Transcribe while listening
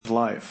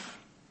life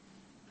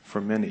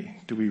for many.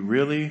 Do we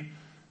really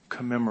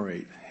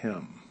commemorate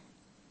him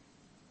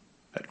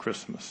at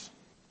Christmas?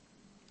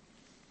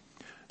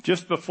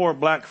 Just before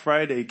Black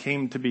Friday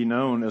came to be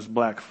known as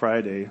Black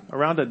Friday,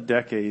 around a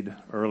decade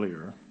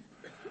earlier,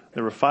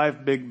 there were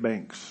 5 big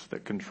banks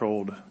that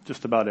controlled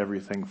just about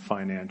everything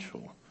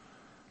financial.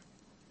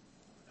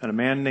 And a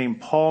man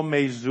named Paul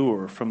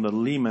Mazur from the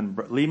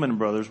Lehman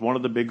Brothers, one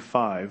of the big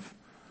 5,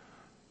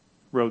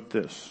 wrote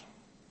this: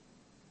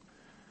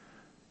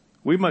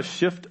 "We must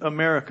shift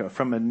America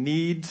from a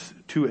needs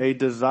to a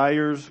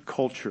desires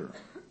culture.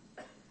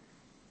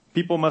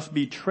 People must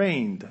be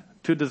trained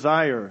to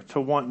desire, to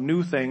want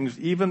new things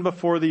even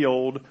before the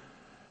old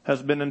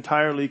has been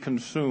entirely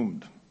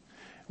consumed.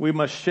 We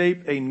must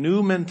shape a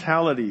new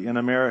mentality in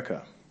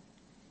America.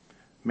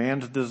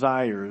 Man's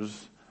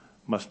desires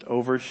must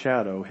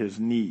overshadow his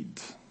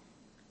needs."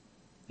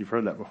 You've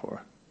heard that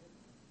before.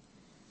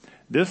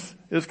 This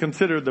is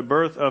considered the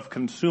birth of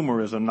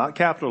consumerism, not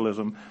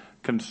capitalism,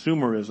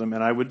 consumerism.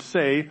 And I would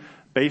say,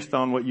 based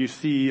on what you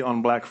see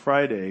on Black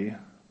Friday,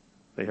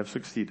 they have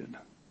succeeded.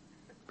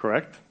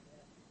 Correct?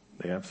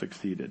 They have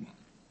succeeded.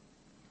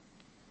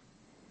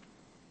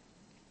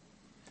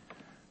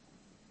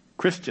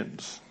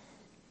 Christians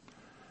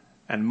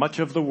and much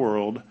of the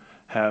world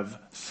have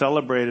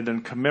celebrated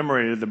and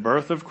commemorated the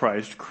birth of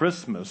Christ,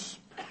 Christmas,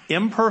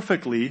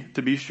 imperfectly,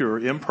 to be sure,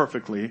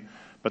 imperfectly,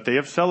 but they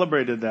have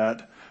celebrated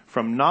that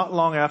from not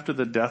long after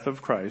the death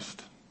of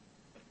Christ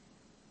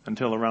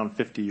until around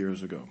 50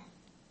 years ago.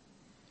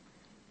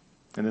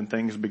 And then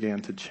things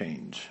began to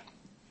change.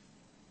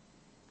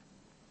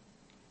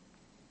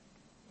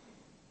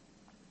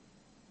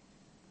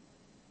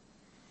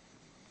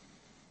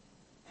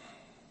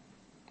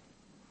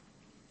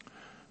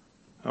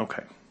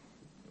 Okay.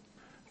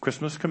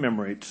 Christmas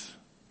commemorates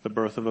the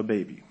birth of a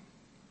baby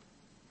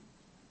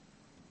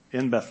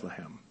in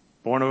Bethlehem,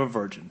 born of a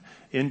virgin,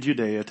 in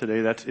Judea.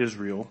 Today that's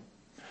Israel.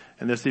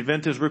 And this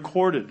event is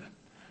recorded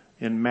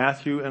in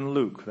Matthew and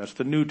Luke. That's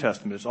the New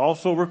Testament. It's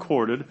also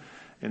recorded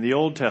in the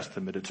Old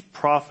Testament. It's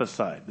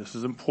prophesied. This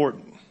is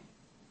important.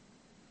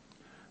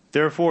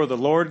 "Therefore, the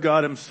Lord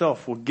God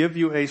himself will give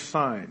you a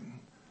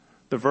sign.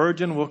 The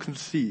virgin will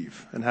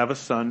conceive and have a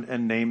son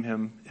and name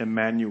him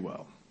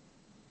Emmanuel."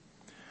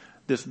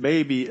 This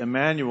baby,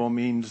 Emmanuel,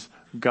 means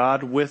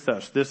God with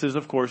us. This is,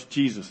 of course,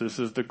 Jesus. This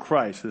is the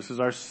Christ. This is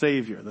our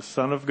Savior, the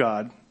Son of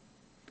God.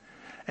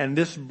 And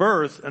this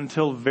birth,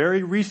 until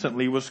very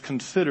recently, was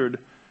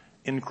considered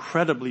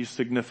incredibly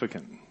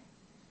significant.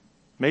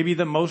 Maybe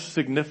the most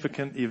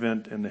significant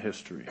event in the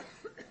history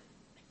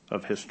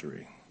of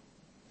history.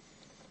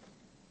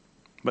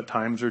 But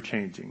times are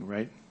changing,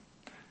 right?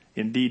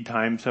 Indeed,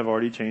 times have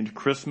already changed.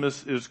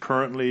 Christmas is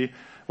currently,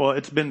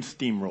 it's been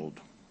steamrolled.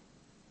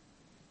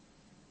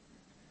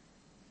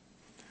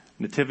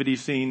 Nativity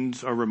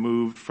scenes are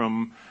removed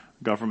from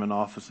government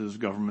offices,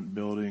 government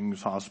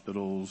buildings,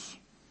 hospitals,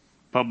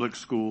 public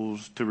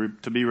schools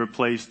to be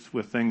replaced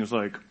with things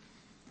like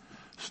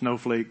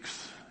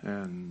snowflakes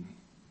and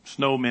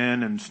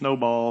snowmen and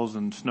snowballs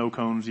and snow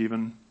cones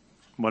even,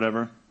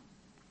 whatever.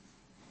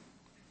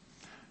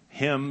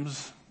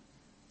 Hymns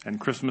and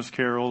Christmas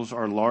carols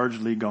are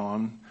largely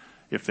gone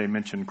if they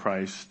mention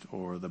Christ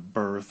or the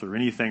birth or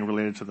anything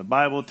related to the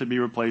Bible, to be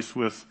replaced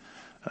with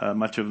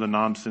much of the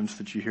nonsense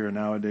that you hear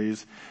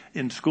nowadays.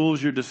 In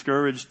schools, you're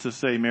discouraged to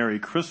say Merry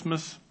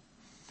Christmas.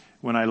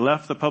 When I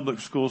left the public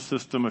school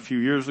system a few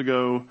years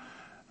ago,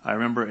 I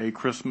remember a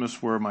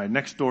Christmas where my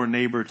next door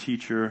neighbor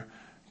teacher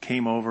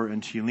came over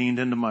and she leaned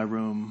into my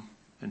room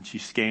and she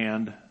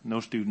scanned, no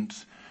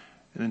students,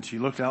 and then she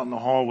looked out in the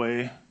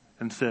hallway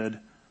and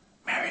said,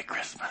 "Merry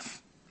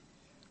Christmas."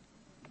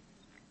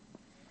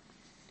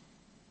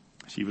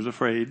 She was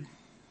afraid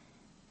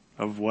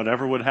of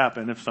whatever would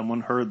happen if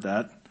someone heard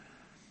that.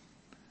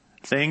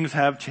 Things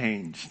have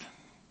changed.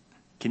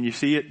 Can you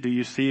see it? Do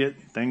you see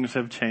it? Things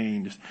have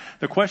changed.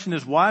 The question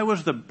is, why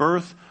was the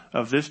birth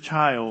of this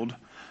child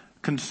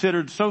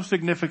considered so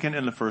significant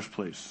in the first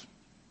place?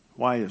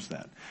 Why is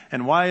that?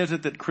 And why is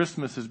it that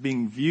Christmas is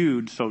being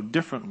viewed so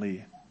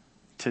differently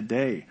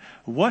today?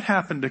 What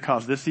happened to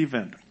cause this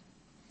event,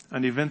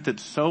 an event that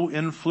so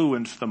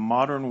influenced the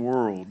modern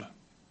world,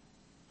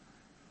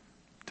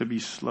 to be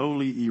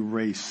slowly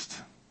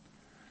erased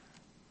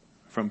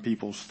from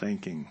people's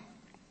thinking?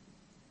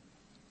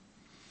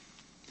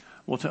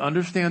 Well, to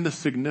understand the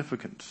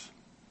significance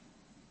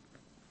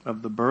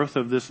of the birth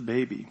of this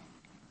baby,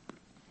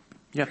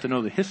 you have to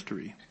know the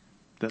history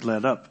that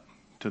led up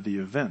to the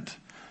event.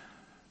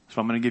 So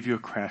I'm going to give you a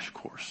crash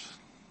course.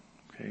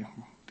 Okay?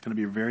 It's going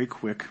to be very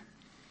quick.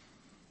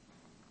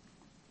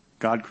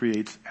 God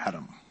creates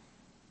Adam.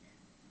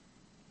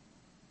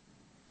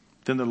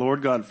 Then the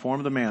Lord God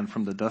formed the man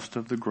from the dust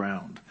of the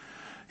ground.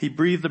 He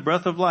breathed the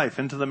breath of life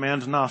into the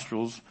man's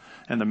nostrils,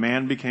 and the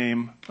man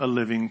became a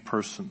living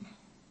person.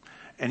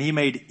 And he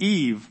made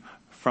Eve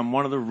from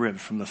one of the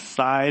ribs, from the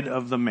side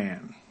of the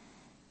man.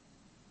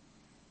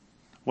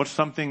 What's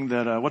something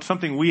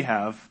we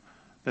have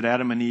that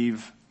Adam and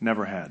Eve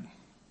never had?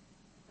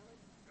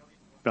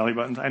 Belly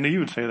buttons. I knew you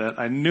would say that.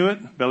 I knew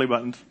it. Belly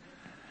buttons.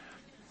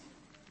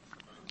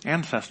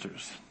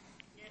 Ancestors.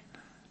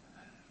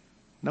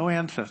 No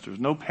ancestors,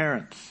 no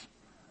parents,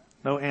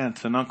 no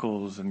aunts and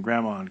uncles and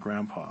grandma and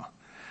grandpa.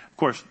 Of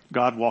course,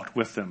 God walked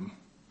with them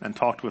and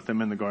talked with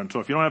them in the garden. So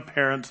if you don't have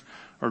parents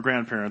or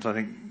grandparents, I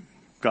think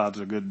God's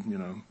a good,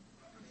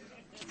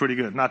 it's pretty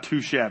good. Not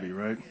too shabby,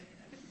 right?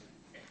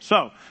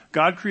 So,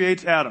 God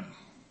creates Adam.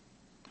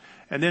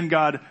 And then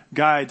God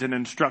guides and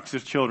instructs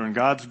his children.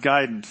 God's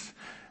guidance.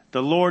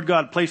 The Lord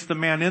God placed the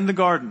man in the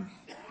garden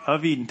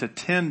of Eden to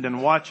tend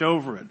and watch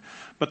over it.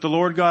 But the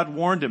Lord God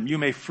warned him, you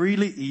may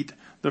freely eat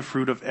the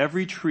fruit of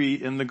every tree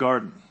in the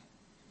garden,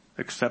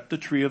 except the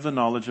tree of the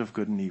knowledge of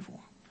good and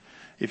evil.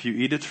 If you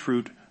eat its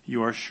fruit,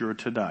 you are sure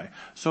to die.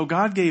 So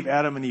God gave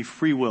Adam and Eve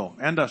free will,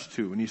 and us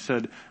too. And he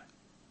said,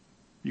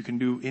 you can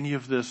do any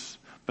of this,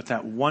 but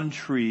that one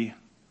tree,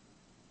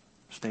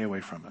 stay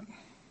away from it.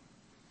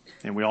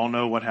 And we all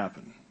know what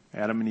happened.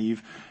 Adam and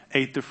Eve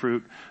ate the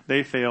fruit.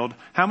 They failed.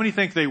 How many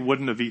think they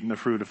wouldn't have eaten the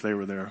fruit if they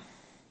were there?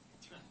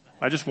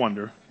 I just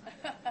wonder.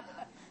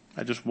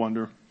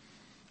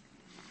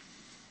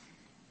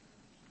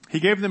 He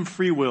gave them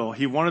free will.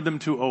 He wanted them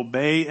to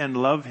obey and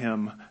love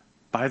him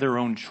by their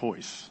own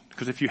choice.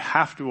 Because if you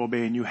have to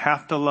obey and you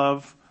have to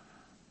love,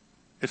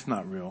 it's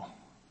not real.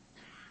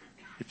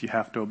 If you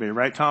have to obey,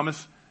 right,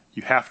 Thomas?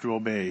 You have to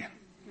obey,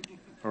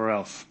 or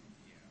else.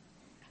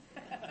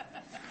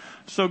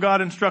 So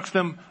God instructs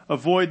them,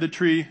 avoid the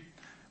tree.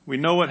 We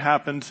know what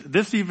happens.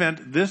 This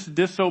event, this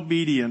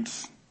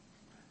disobedience,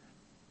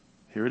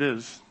 here it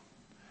is.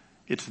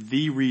 It's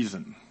the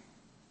reason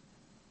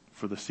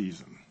for the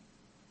season.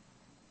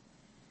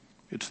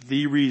 It's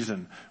the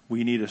reason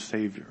we need a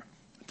Savior.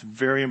 It's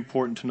very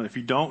important to know. If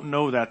you don't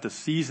know that, the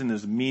season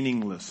is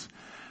meaningless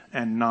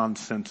and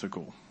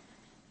nonsensical.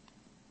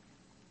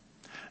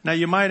 Now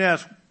you might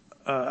ask,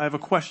 I have a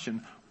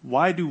question.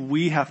 Why do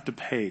we have to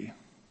pay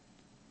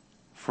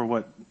for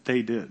what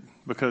they did?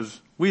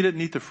 Because we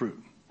didn't eat the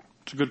fruit.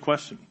 It's a good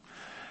question.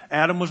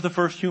 Adam was the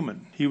first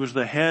human. He was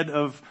the head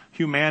of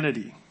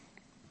humanity.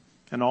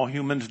 And all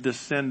humans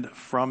descend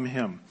from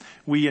him.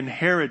 We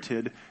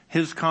inherited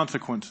his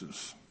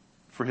consequences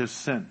for his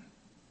sin.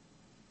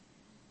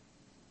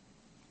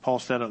 Paul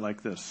said it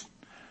like this.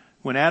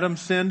 When Adam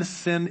sinned,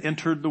 sin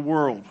entered the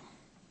world.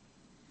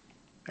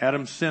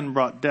 Adam's sin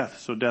brought death,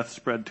 so death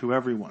spread to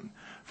everyone,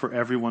 for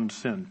everyone's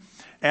sin.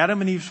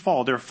 Adam and Eve's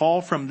fall, their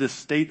fall from this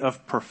state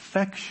of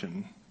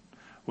perfection,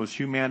 was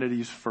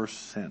humanity's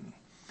first sin.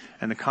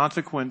 And the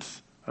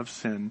consequence of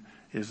sin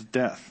is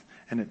death.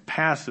 And it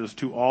passes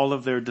to all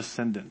of their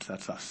descendants.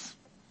 That's us.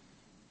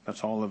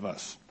 That's all of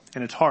us.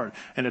 And it's hard.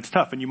 And it's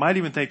tough. And you might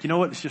even think, you know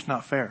what? It's just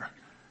not fair.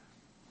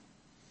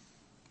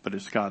 But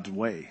it's God's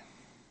way.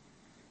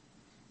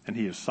 And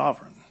he is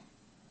sovereign.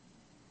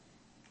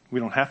 We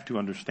don't have to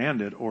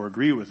understand it or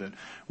agree with it.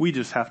 We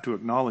just have to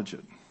acknowledge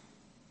it.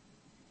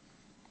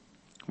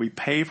 We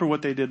pay for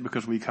what they did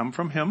because we come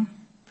from him.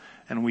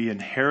 And we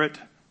inherit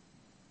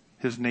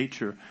his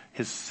nature,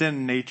 his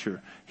sin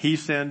nature. He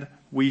sinned,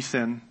 we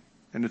sin.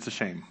 And it's a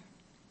shame.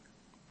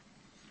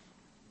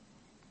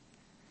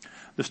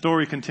 The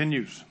story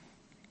continues.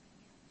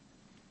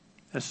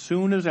 As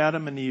soon as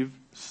Adam and Eve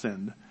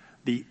sinned,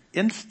 the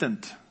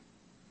instant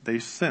they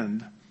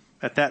sinned,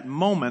 at that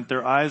moment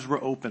their eyes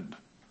were opened.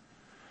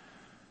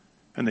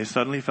 And they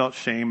suddenly felt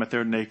shame at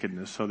their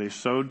nakedness. So they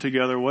sewed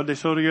together, what did they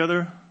sew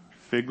together?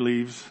 Fig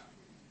leaves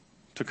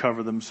to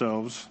cover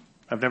themselves.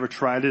 I've never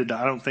tried it.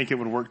 I don't think it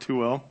would work too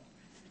well.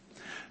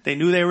 They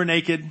knew they were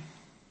naked.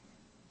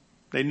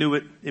 They knew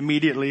it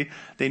immediately.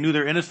 They knew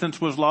their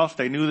innocence was lost.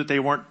 They knew that they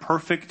weren't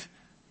perfect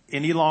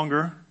any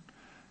longer.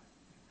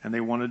 And they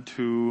wanted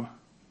to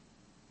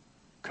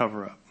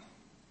cover up.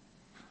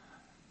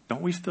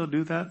 Don't we still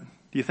do that?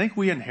 Do you think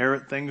we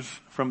inherit things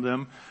from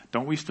them?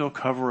 Don't we still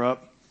cover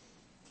up?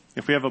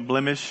 If we have a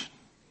blemish,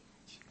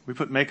 we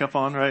put makeup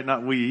on, right?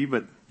 Not we,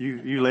 but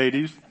you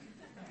ladies.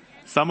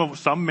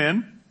 Some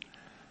men.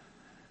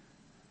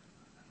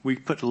 We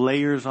put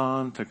layers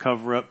on to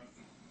cover up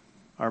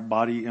our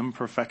body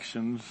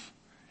imperfections.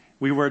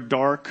 We wear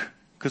dark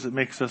because it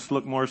makes us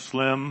look more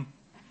slim.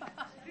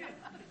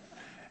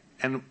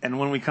 And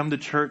when we come to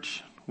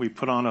church, we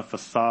put on a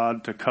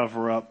facade to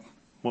cover up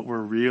what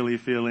we're really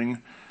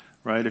feeling,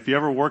 right? If you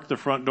ever work the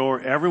front door,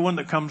 everyone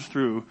that comes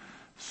through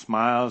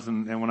smiles.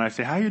 And when I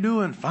say, how you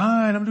doing?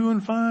 Fine, I'm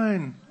doing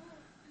fine.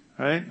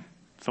 Right?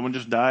 Someone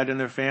just died in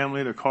their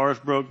family. Their cars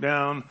broke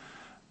down.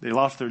 They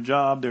lost their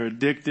job. They're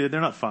addicted.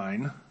 They're not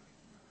fine.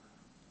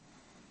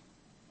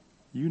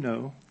 You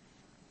know.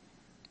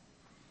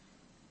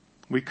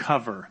 We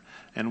cover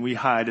and we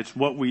hide. It's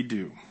what we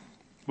do.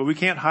 But we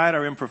can't hide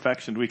our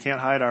imperfections. We can't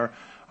hide our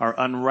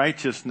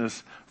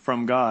unrighteousness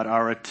from God.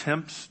 Our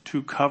attempts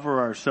to cover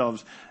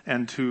ourselves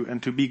and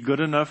to be good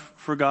enough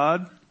for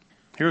God.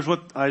 Here's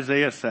what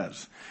Isaiah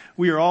says.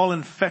 We are all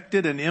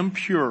infected and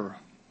impure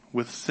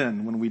with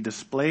sin. When we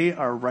display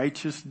our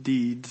righteous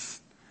deeds,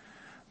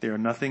 they are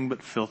nothing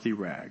but filthy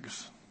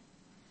rags.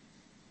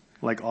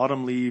 Like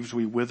autumn leaves,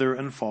 we wither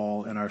and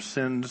fall, and our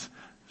sins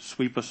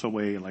sweep us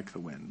away like the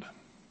wind.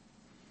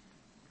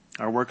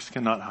 Our works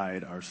cannot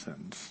hide our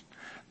sins.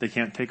 They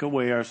can't take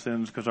away our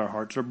sins because our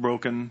hearts are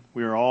broken.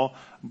 We are all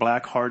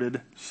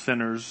black-hearted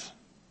sinners.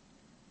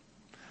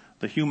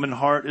 The human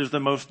heart is the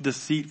most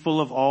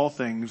deceitful of all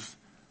things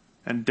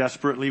and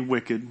desperately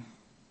wicked.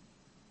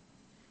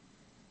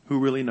 Who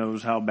really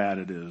knows how bad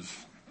it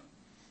is?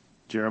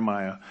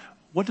 Jeremiah.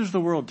 What does the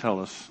world tell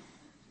us?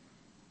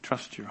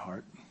 Trust your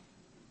heart.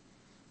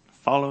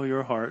 Follow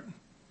your heart.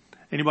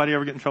 Anybody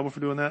ever get in trouble for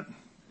doing that?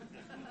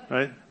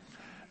 Right?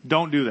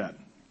 Don't do that.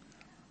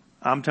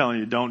 I'm telling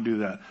you, don't do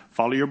that.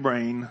 Follow your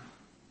brain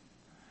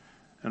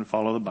and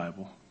follow the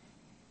Bible.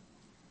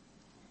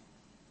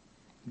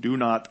 Do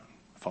not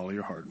follow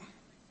your heart.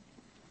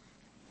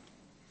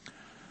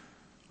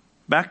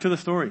 Back to the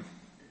story.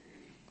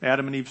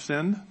 Adam and Eve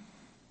sinned.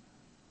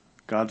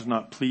 God's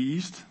not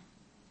pleased.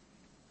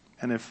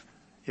 And if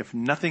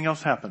nothing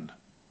else happened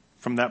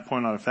from that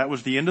point on, if that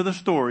was the end of the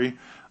story,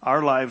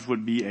 our lives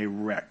would be a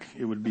wreck.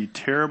 It would be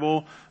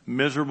terrible,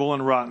 miserable,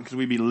 and rotten because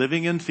we'd be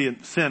living in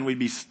sin. We'd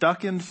be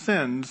stuck in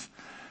sins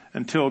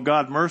until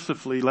God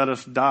mercifully let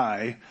us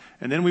die.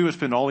 And then we would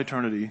spend all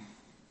eternity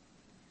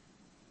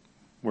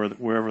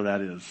wherever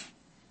that is,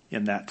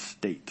 in that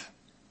state.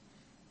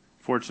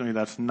 Fortunately,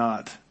 that's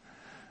not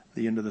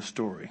the end of the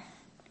story.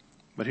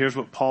 But here's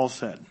what Paul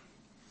said.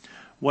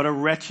 What a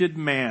wretched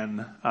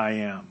man I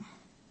am.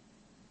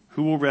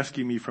 Who will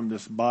rescue me from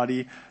this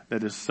body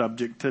that is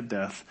subject to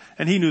death?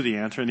 And he knew the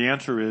answer, and the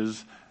answer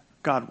is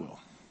God will.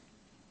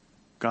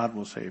 God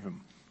will save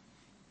him.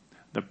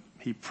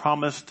 He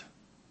promised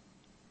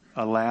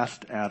a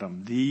last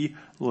Adam, the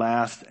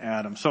last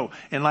Adam. So,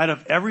 in light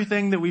of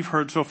everything that we've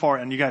heard so far,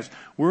 and you guys,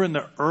 we're in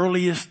the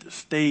earliest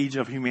stage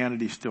of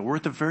humanity still. We're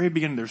at the very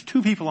beginning. There's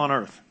 2 people on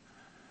earth.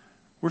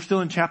 We're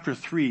still in chapter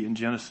 3 in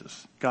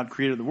Genesis. God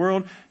created the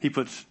world. He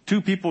puts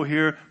 2 people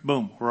here.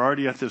 Boom. We're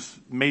already at this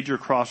major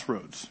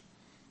crossroads.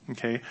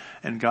 Okay.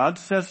 And God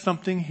says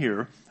something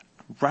here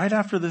right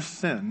after this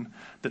sin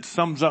that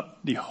sums up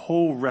the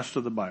whole rest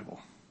of the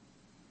Bible.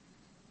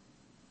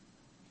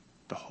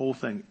 The whole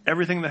thing.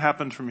 Everything that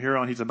happens from here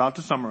on, he's about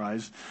to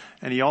summarize.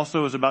 And he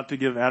also is about to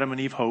give Adam and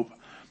Eve hope.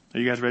 Are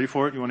you guys ready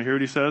for it? You want to hear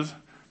what he says?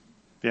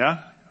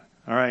 Yeah?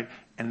 All right.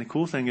 And the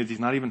cool thing is he's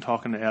not even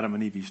talking to Adam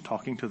and Eve. He's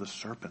talking to the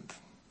serpent.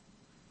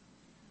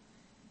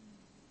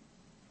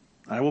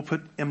 I will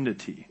put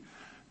enmity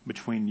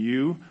between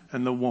you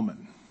and the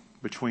woman,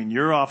 between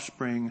your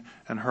offspring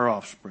and her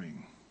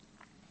offspring.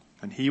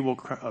 And he will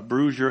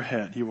bruise your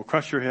head. He will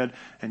crush your head,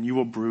 and you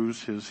will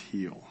bruise his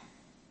heel.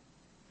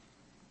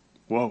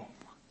 Whoa.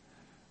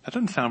 That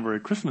doesn't sound very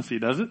Christmassy,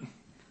 does it?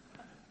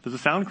 Does it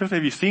sound Christmas?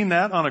 Have you seen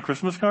that on a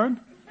Christmas card?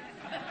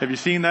 Have you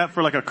seen that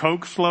for like a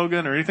Coke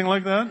slogan or anything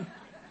like that?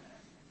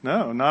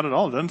 No, not at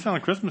all. It doesn't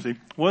sound Christmassy.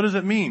 What does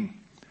it mean?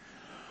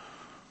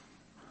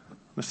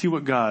 Let's see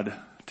what God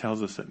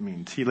tells us it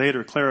means. He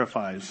later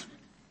clarifies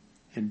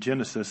in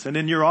Genesis, and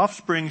in your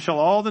offspring shall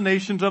all the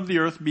nations of the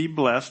earth be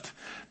blessed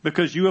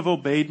because you have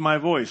obeyed my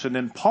voice. And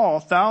then Paul,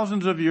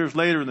 thousands of years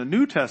later in the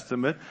New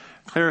Testament,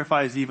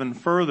 clarifies even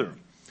further.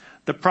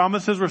 The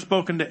promises were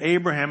spoken to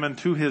Abraham and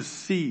to his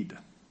seed.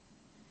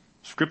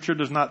 Scripture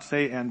does not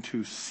say and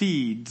to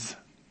seeds,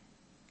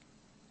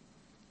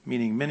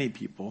 meaning many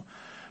people,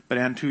 but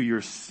and to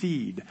your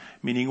seed,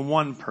 meaning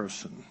one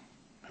person,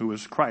 who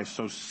is Christ.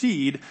 So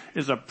seed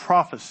is a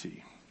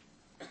prophecy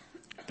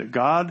that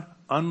God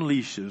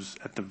unleashes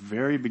at the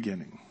very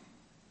beginning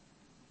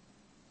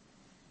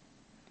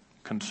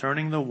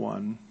concerning the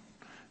one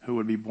who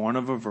would be born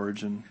of a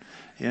virgin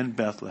in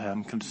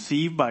Bethlehem,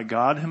 conceived by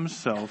God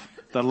himself,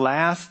 the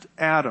last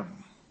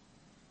Adam,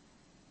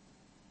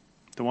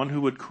 the one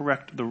who would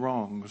correct the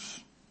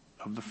wrongs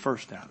of the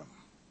first Adam.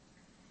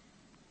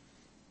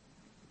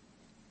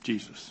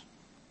 Jesus.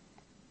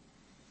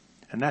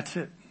 And that's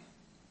it.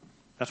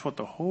 That's what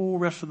the whole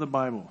rest of the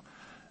Bible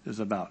is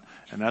about.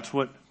 And that's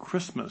what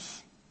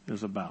Christmas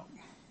is about.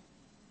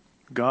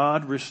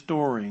 God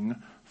restoring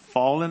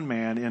fallen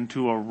man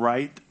into a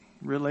right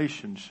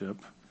relationship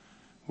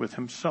with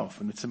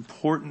himself. And it's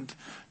important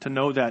to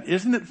know that.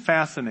 Isn't it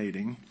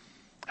fascinating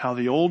how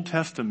the Old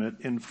Testament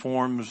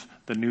informs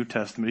the New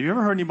Testament? Have you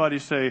ever heard anybody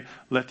say,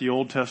 let the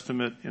Old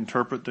Testament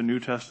interpret the New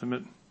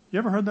Testament? You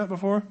ever heard that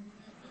before?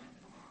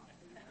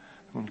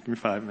 Well, give me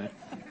 5 minutes.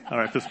 All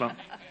right, fist bump.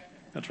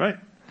 That's right.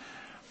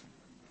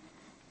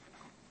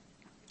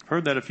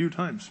 Heard that a few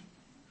times.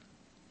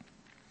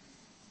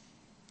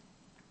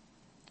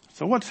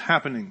 So what's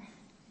happening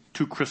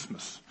to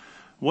Christmas?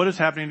 What is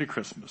happening to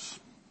Christmas?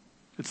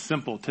 It's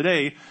simple.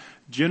 Today,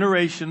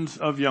 generations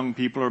of young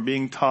people are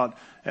being taught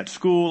at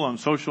school, on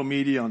social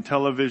media, on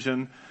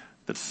television,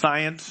 that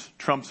science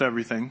trumps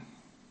everything,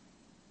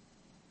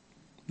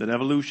 that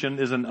evolution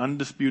is an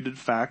undisputed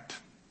fact,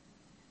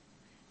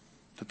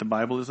 that the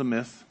Bible is a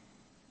myth,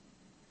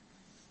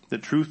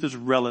 that truth is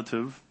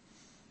relative,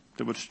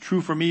 that what's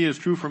true for me is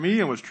true for me,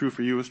 and what's true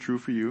for you is true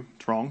for you.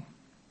 It's wrong.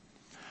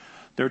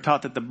 They're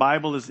taught that the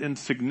Bible is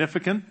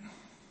insignificant,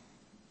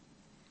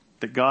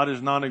 that God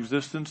is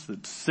non-existent,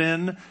 that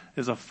sin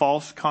is a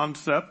false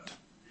concept.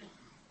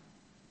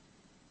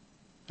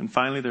 And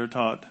finally, they're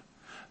taught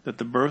that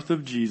the birth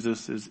of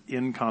Jesus is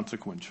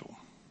inconsequential,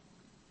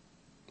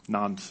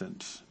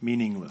 nonsense,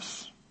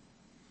 meaningless.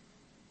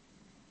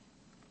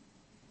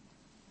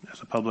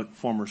 As a public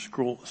former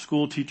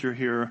school teacher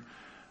here,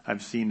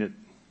 I've seen it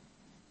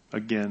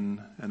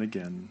again and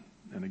again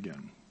and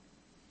again.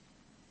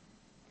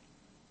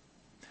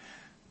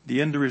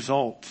 The end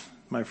result,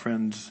 my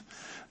friends,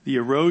 the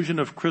erosion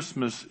of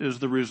Christmas is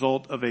the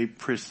result of a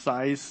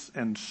precise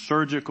and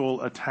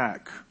surgical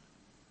attack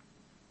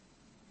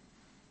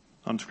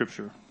on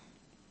Scripture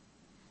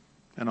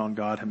and on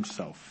God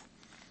himself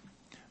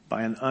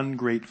by an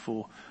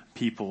ungrateful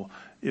people.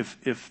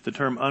 If the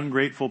term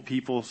ungrateful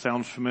people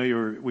sounds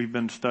familiar, we've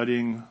been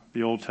studying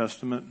the Old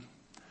Testament.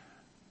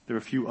 There are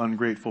a few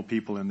ungrateful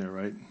people in there,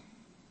 right?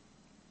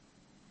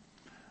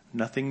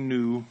 Nothing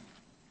new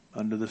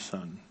under the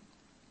sun.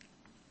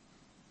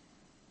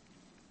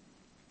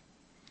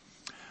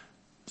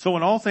 So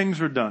when all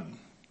things are done,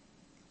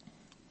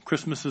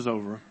 Christmas is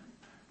over,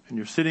 and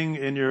you're sitting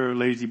in your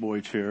lazy boy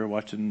chair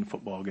watching the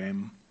football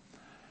game,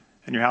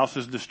 and your house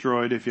is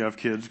destroyed if you have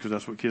kids, because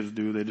that's what kids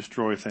do, they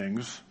destroy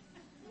things.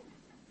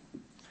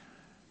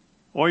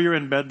 Or you're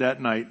in bed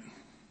that night,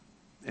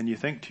 and you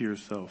think to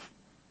yourself,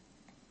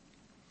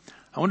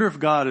 I wonder if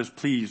God is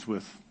pleased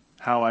with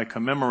how I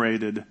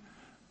commemorated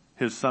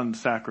his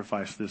son's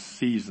sacrifice this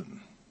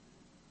season.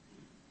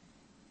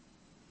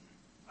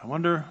 I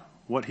wonder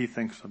what he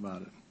thinks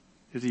about it.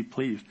 Is he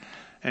pleased?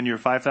 And you're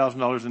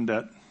 $5,000 in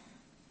debt.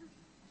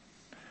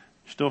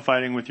 You're still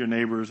fighting with your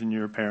neighbors and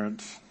your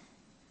parents.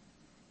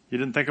 You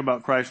didn't think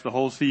about Christ the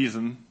whole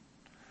season.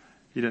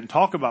 You didn't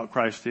talk about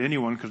Christ to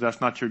anyone because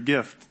that's not your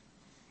gift.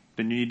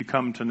 Then you need to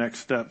come to next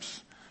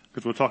steps,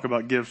 because we'll talk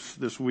about gifts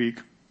this week.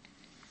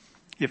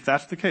 If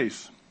that's the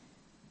case,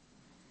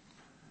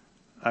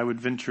 I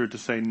would venture to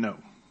say no.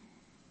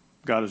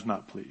 God is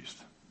not pleased.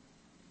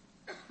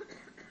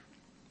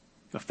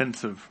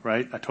 Offensive,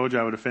 right? I told you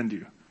I would offend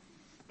you.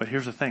 But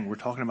here's the thing. We're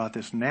talking about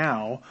this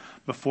now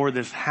before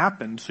this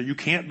happened, so you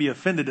can't be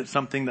offended at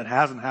something that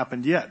hasn't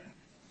happened yet.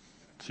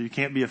 So you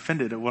can't be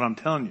offended at what I'm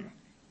telling you.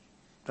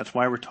 That's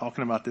why we're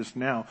talking about this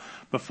now,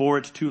 before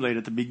it's too late,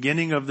 at the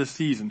beginning of the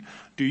season.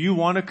 Do you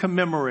want to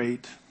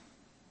commemorate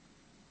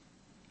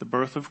the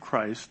birth of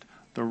Christ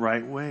the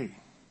right way?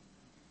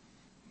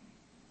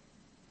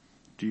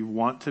 Do you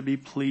want to be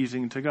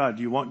pleasing to God?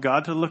 Do you want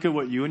God to look at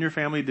what you and your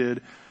family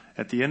did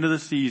at the end of the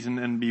season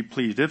and be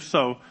pleased? If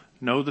so,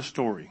 know the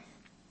story.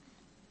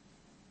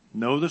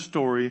 Know the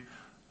story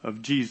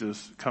of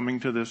Jesus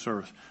coming to this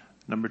earth.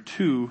 Number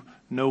 2,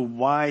 know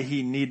why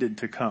he needed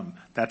to come.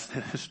 That's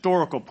the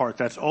historical part.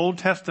 That's Old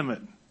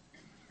Testament.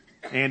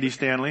 Andy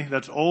Stanley,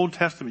 that's Old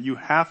Testament. You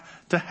have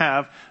to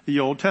have the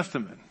Old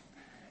Testament.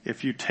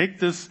 If you take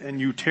this and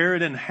you tear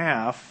it in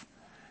half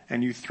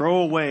and you throw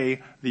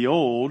away the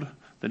old,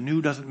 the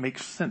new doesn't make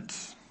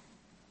sense.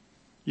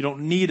 You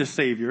don't need a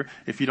Savior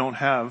if you don't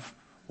have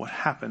what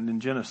happened in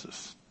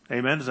Genesis.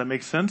 Amen? Does that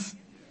make sense?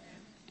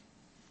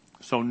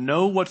 So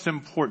know what's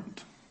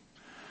important.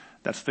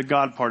 That's the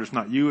God part. It's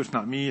not you, it's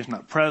not me, it's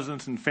not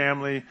presents and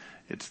family.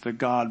 It's the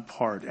God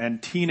part.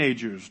 And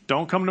teenagers,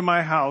 don't come to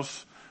my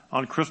house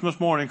on Christmas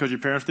morning because your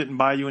parents didn't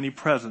buy you any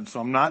presents. So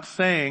I'm not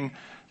saying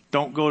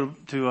don't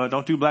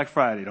do Black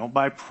Friday. Don't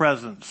buy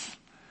presents.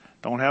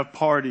 Don't have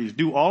parties.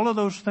 Do all of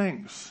those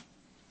things.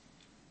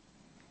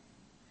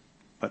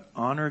 But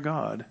honor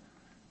God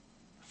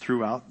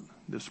throughout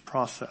this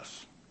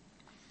process.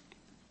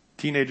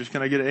 Teenagers,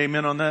 can I get an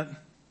amen on that?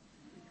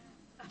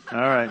 All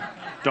right.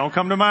 Don't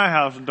come to my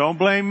house and don't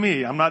blame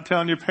me. I'm not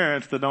telling your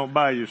parents that don't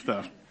buy you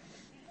stuff.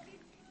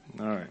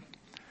 All right.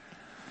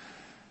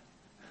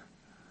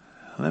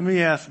 Let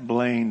me ask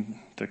Blaine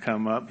to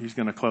come up. He's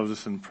going to close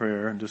us in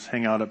prayer and just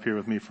hang out up here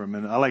with me for a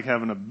minute. I like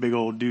having a big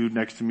old dude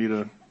next to me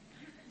to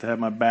have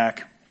my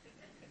back.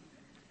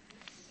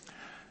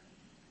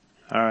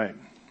 All right.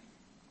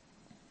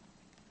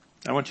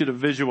 I want you to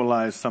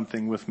visualize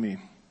something with me.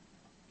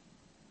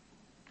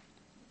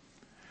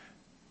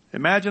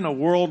 Imagine a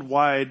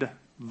worldwide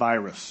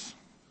virus.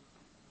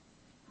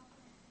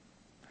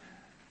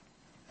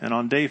 And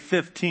on day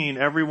 15,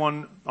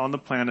 everyone on the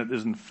planet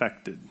is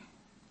infected.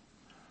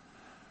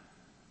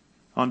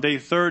 On day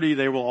 30,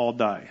 they will all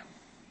die,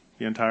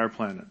 the entire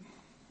planet.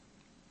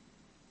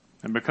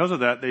 And because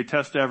of that, they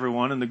test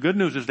everyone. And the good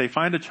news is they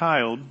find a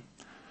child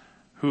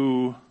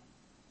who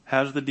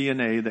has the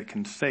DNA that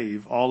can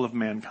save all of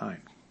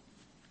mankind.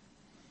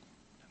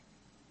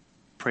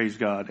 Praise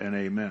God and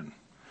amen.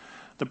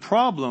 The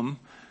problem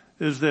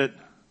is that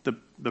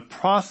the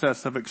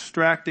process of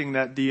extracting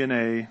that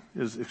DNA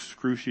is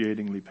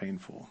excruciatingly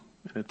painful.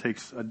 And it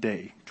takes a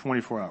day,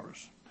 24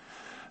 hours.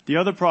 The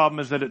other problem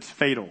is that it's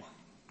fatal.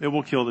 It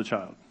will kill the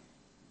child.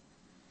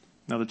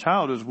 Now the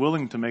child is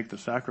willing to make the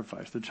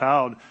sacrifice. The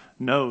child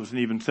knows and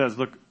even says,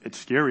 look, it's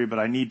scary, but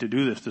I need to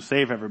do this to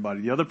save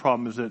everybody. The other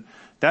problem is that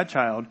that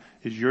child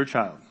is your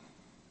child.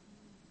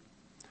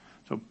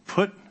 So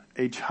put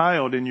a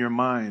child in your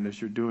mind as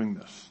you're doing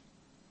this,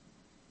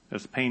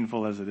 as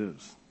painful as it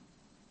is.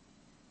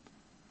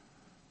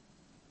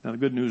 Now the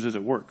good news is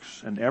it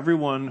works. And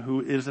everyone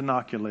who is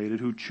inoculated,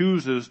 who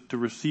chooses to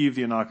receive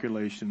the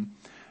inoculation,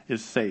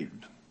 is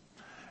saved.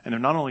 And they're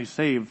not only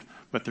saved,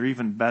 but they're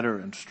even better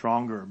and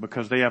stronger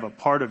because they have a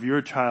part of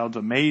your child's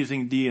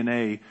amazing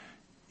DNA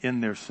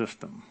in their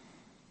system.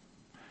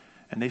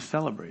 And they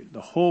celebrate.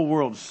 The whole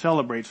world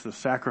celebrates the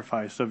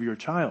sacrifice of your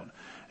child.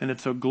 And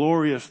it's a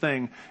glorious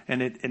thing.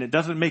 And it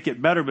doesn't make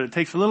it better, but it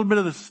takes a little bit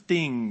of the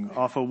sting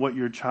off of what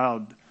your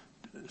child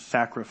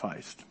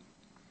sacrificed.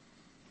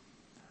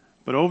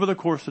 But over the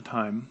course of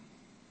time,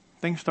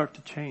 things start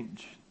to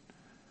change.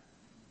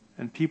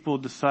 And people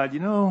decide,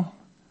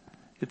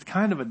 it's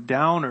kind of a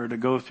downer to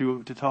go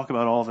through to talk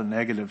about all the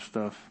negative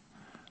stuff.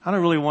 I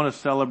don't really want to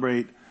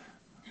celebrate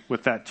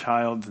with that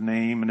child's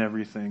name and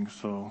everything,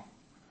 so.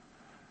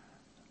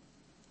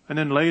 And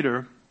then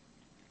later,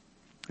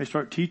 they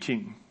start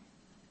teaching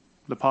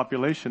the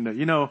population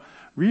that,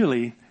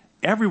 really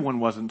everyone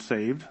wasn't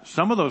saved.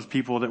 Some of those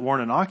people that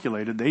weren't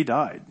inoculated, they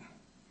died.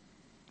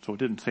 So it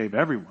didn't save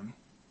everyone.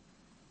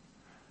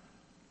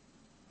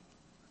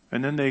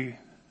 And then they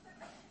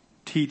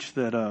teach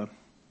that,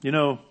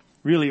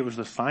 really it was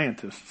the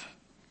scientists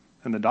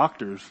and the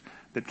doctors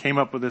that came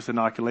up with this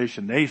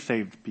inoculation. They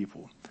saved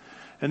people.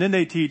 And then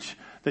they teach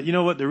that,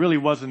 there really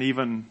wasn't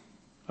even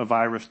a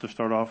virus to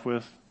start off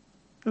with.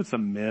 It's a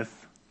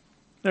myth.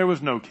 There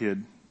was no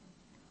kid.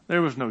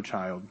 There was no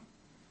child.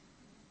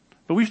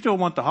 But we still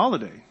want the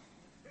holiday,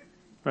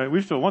 right?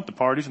 We still want the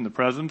parties and the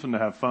presents and to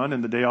have fun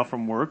and the day off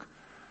from work.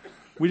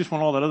 We just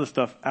want all that other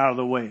stuff out of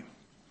the way.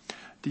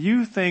 Do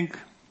you think,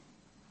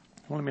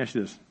 let me ask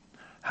you this.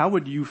 How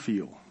would you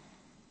feel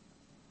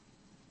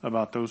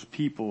about those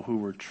people who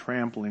were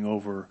trampling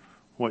over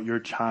what your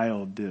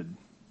child did?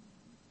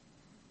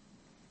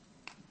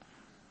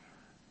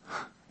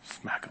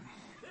 Smack them.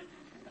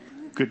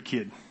 Good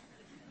kid.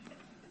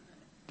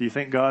 Do you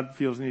think God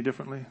feels any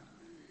differently?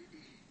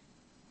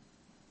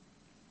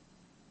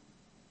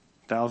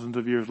 Thousands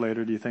of years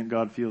later, do you think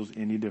God feels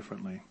any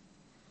differently?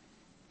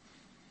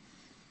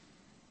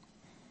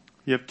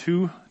 You have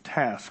 2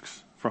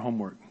 tasks for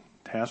homework.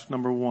 Task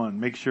number 1,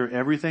 make sure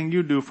everything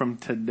you do from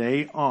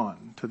today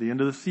on to the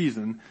end of the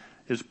season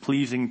is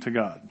pleasing to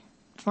God.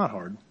 It's not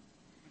hard.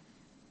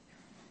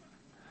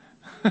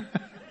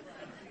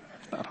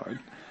 It's not hard.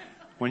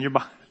 When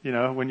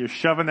you're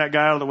shoving that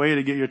guy out of the way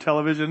to get your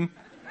television,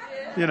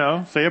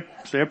 say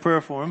a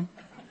prayer for him.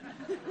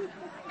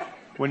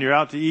 When you're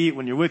out to eat,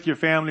 when you're with your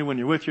family, when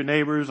you're with your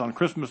neighbors on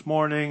Christmas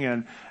morning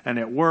and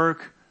at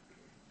work,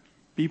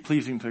 be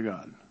pleasing to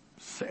God.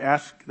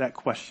 Ask that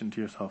question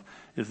to yourself.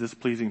 Is this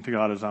pleasing to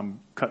God as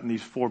I'm cutting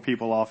these 4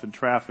 people off in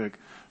traffic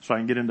so I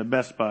can get into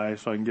Best Buy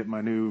so I can get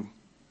my new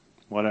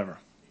whatever?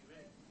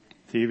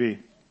 TV.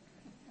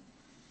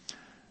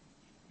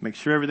 Make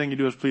sure everything you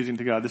do is pleasing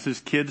to God. This is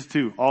kids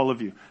too, all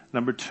of you.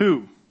 Number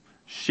 2,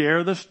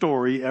 share the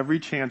story every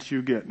chance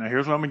you get. Now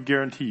here's what I'm going to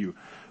guarantee you.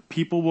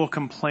 People will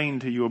complain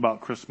to you about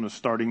Christmas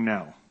starting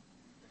now.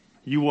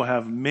 You will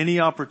have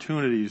many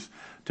opportunities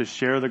to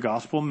share the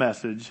gospel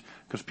message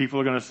because people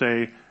are going to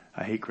say,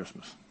 I hate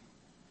Christmas.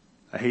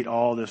 I hate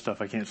all this stuff.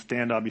 I can't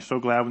stand it. I'll be so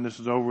glad when this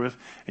is over with.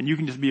 And you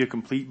can just be a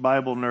complete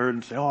Bible nerd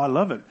and say, I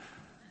love it.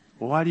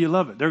 Well, why do you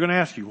love it? They're going to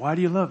ask you, why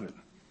do you love it?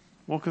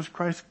 Well, because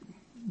Christ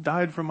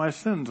died for my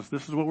sins.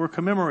 This is what we're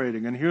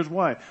commemorating. And here's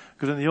why.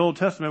 Because in the Old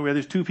Testament, we had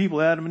these 2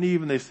 people, Adam and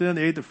Eve, and they sinned,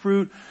 they ate the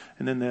fruit,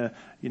 and then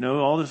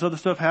all this other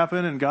stuff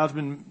happened, and God's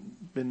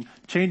been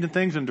changing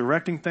things and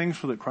directing things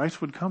so that Christ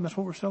would come. That's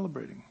what we're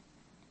celebrating.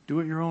 Do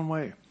it your own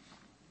way.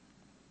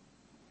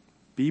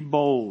 Be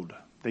bold.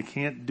 They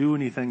can't do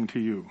anything to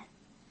you.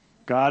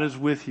 God is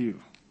with you.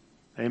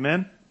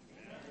 Amen?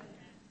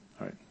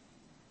 All right.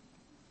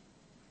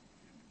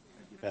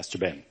 Thank you, Pastor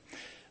Ben.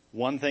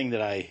 One thing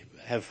that I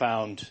have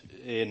found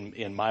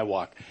in my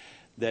walk,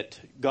 that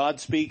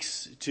God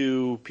speaks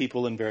to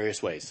people in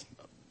various ways.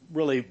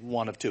 Really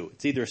one of 2.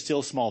 It's either a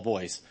still small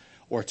voice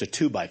or it's a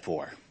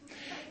 2x4.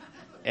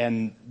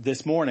 And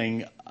this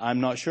morning, I'm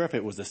not sure if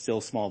it was a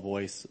still small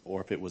voice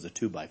or if it was a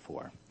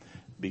 2x4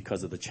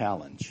 because of the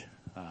challenge.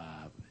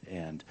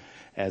 And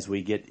as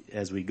we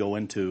go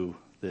into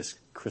this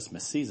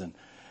Christmas season,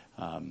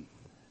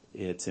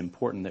 it's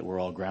important that we're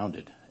all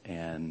grounded.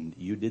 And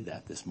you did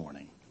that this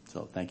morning.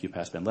 So thank you,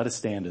 Pastor Ben. Let us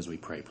stand as we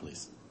pray,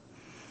 please.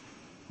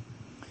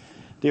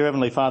 Dear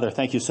Heavenly Father,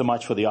 thank you so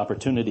much for the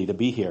opportunity to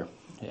be here,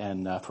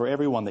 and for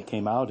everyone that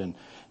came out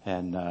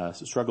and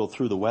struggled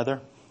through the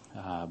weather.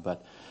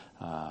 But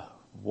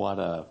what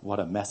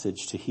a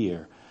message to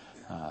hear,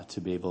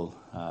 to be able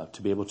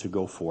to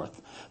go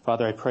forth.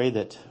 Father, I pray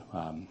that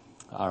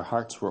our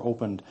hearts were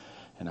opened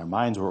and our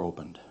minds were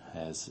opened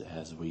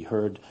as we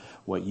heard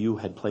what you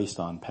had placed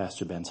on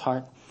Pastor Ben's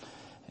heart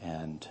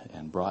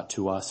and brought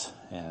to us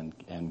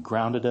and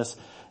grounded us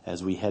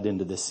as we head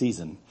into this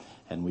season.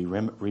 And we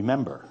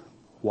remember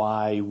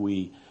why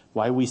we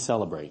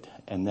celebrate,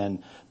 and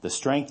then the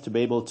strength to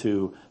be able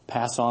to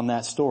pass on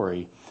that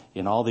story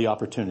in all the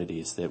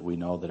opportunities that we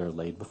know that are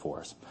laid before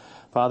us.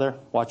 Father,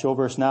 watch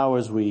over us now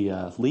as we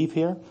leave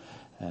here,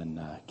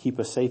 and keep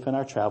us safe in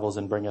our travels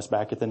and bring us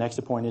back at the next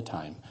appointed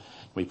time.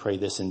 We pray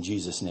this in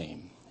Jesus'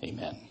 name.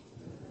 Amen.